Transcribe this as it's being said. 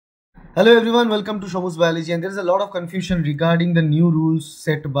Hello everyone, welcome to Shomu's Biology, and there is a lot of confusion regarding the new rules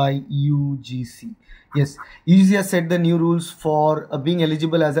set by UGC. Yes, UGC has set the new rules for being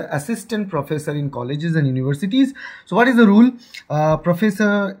eligible as an assistant professor in colleges and universities. So what is the rule?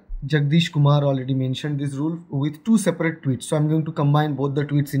 Professor Jagdish Kumar already mentioned this rule with two separate tweets. So I'm going to combine both the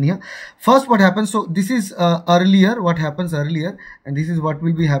tweets in here. First, what happens? So this is earlier, what happens earlier, and this is what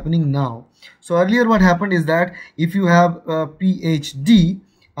will be happening now. So earlier what happened is that if you have a PhD,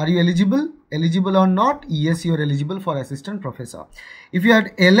 are you eligible or not? Yes, you are eligible for assistant professor. If you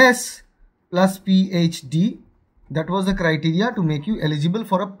had LS plus PhD, that was the criteria to make you eligible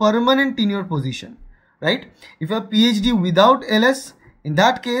for a permanent tenure position, right? If you have PhD without LS, in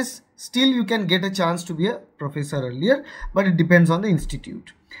that case, still you can get a chance to be a professor earlier, but it depends on the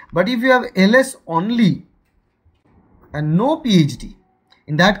institute. But if you have LS only and no PhD,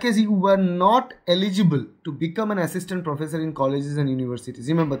 in that case, you were not eligible to become an assistant professor in colleges and universities.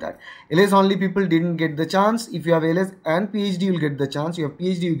 Remember that. LS only people didn't get the chance. If you have LS and PhD, you'll get the chance. You have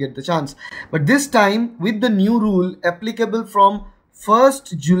PhD, you get the chance. But this time, with the new rule applicable from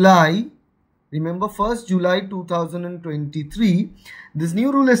 1st July, remember 1st July 2023, this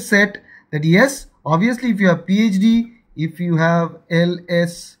new rule is set that yes, obviously if you have PhD, if you have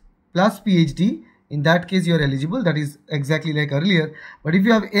LS plus PhD, in that case you are eligible. That is exactly like earlier. But if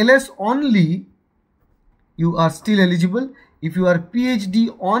you have LS only, you are still eligible. If you are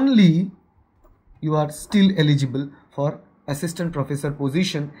PhD only, you are still eligible for assistant professor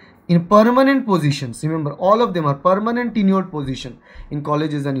position in permanent positions. Remember, all of them are permanent tenured position in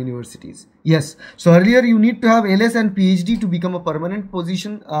colleges and universities. Yes, so earlier you need to have LS and PhD to become a permanent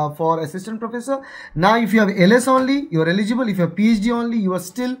position for assistant professor. Now if you have LS only, you are eligible. If you have PhD only, you are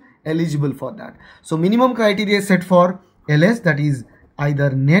still eligible for that. So minimum criteria is set for LS, that is either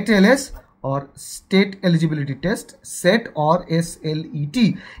NET LS or state eligibility test, SET or SLET.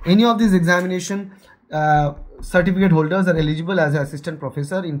 Any of these examination certificate holders are eligible as an assistant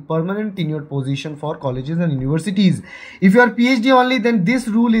professor in permanent tenured position for colleges and universities. If you are PhD only, then this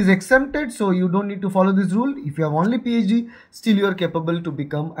rule is exempted, so you don't need to follow this rule. If you have only PhD, still you are capable to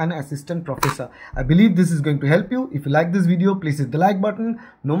become an assistant professor. I believe this is going to help you. If you like this video, please hit the like button.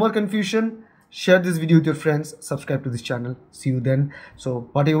 No more confusion. Share this video with your friends. Subscribe to this channel. See you then. So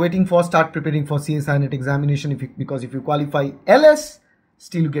what are you waiting for? Start preparing for CSI NET examination because if you qualify LS,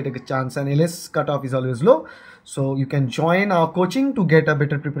 still you get a chance, and LS cutoff is always low. So you can join our coaching to get a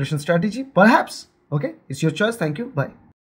better preparation strategy, perhaps. Okay, it's your choice. Thank you. Bye.